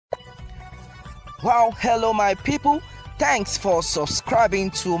Wow, hello my people. Thanks for subscribing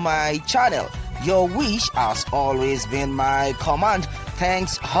to my channel. Your wish has always been my command.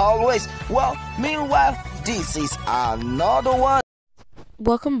 Thanks always. Well, meanwhile, this is another one.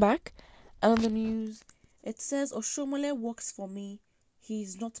 Welcome back. And on the news, it says Oshiomole works for me. He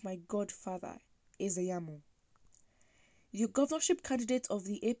is not my godfather. Iyamu. The governorship candidate of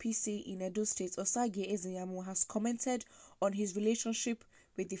the APC in Edo State, Iyamu, has commented on his relationship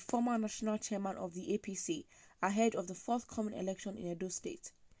with the former national chairman of the APC ahead of the forthcoming election in Edo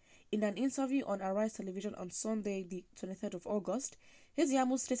State. In an interview on Arise Television on Sunday, the 23rd of August,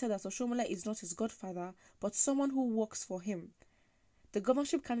 Iyamu stated that Oshiomole is not his godfather, but someone who works for him. The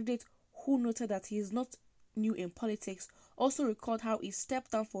governorship candidate, who noted that he is not new in politics, also recalled how he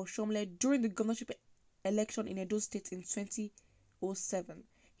stepped down for Oshiomole during the governorship election in Edo State in 2007.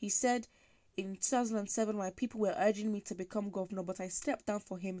 He said, "In 2007, my people were urging me to become governor, but I stepped down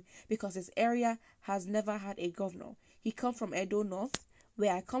for him because his area has never had a governor. He comes from Edo North,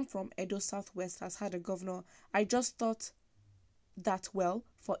 where I come from. Edo Southwest has had a governor. I just thought that, well,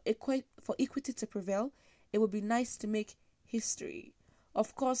 for equity to prevail, it would be nice to make history.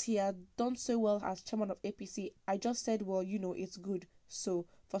 Of course, he had done so well as chairman of APC. I just said, well, it's good. So,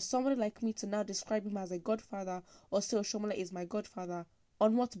 for somebody like me to now describe him as a godfather or say Oshiomole is my godfather,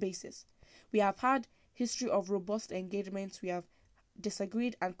 on what basis? We have had history of robust engagements. We have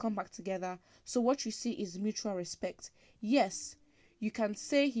disagreed and come back together. So what you see is mutual respect. Yes, you can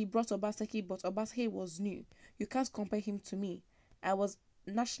say he brought Obaseki, but Obaseki was new. You can't compare him to me. I was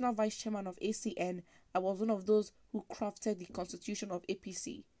national vice chairman of ACN. I was one of those who crafted the constitution of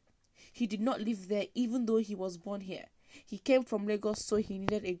APC. He did not live there even though he was born here. He came from Lagos, so he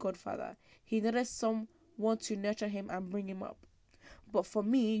needed a godfather. He needed someone to nurture him and bring him up. But for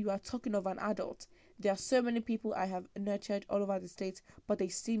me, you are talking of an adult. There are so many people I have nurtured all over the state, but they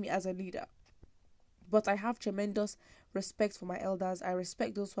see me as a leader. But I have tremendous respect for my elders. I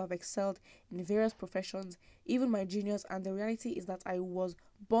respect those who have excelled in various professions, even my juniors, and the reality is that I was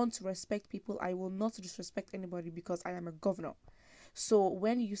born to respect people. I will not disrespect anybody because I am a governor. So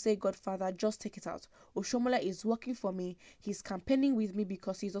when you say godfather, just take it out. Oshiomole is working for me. He's campaigning with me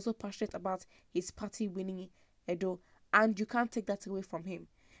because he's also passionate about his party winning Edo, and you can't take that away from him.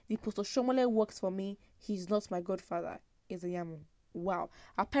 The post Oshiomole works for me. He's not my godfather. Iyamu. Wow.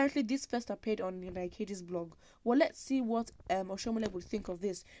 Apparently this first appeared on Nkechi's blog. Well, let's see what Oshiomole would think of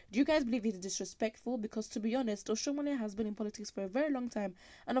this. Do you guys believe it's disrespectful? Because to be honest, Oshiomole has been in politics for a very long time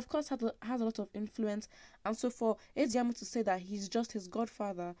and of course has a lot of influence. And so for Iyamu to say that he's just his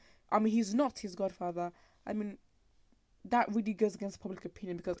godfather, he's not his godfather, that really goes against public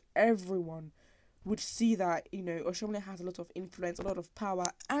opinion because everyone would see that, Oshiomole has a lot of influence, a lot of power,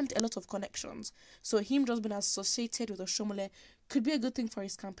 and a lot of connections. So him just being associated with Oshiomole could be a good thing for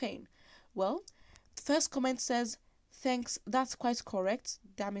his campaign. Well, the first comment says, "Thanks, that's quite correct."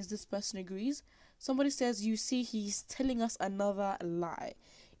 That means this person agrees. Somebody says, "You see, he's telling us another lie."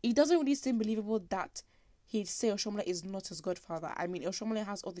 It doesn't really seem believable that he'd say Oshiomole is not his godfather. Oshiomole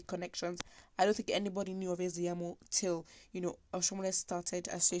has all the connections. I don't think anybody knew of Iyamu till, Oshiomole started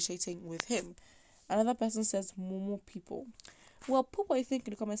associating with him. Another person says, "Momo people." Well, put what you think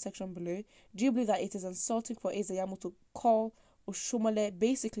in the comment section below. Do you believe that it is insulting for Iyamu to call Oshiomole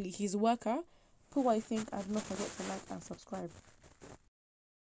basically his worker? Put what you think and don't forget to like and subscribe.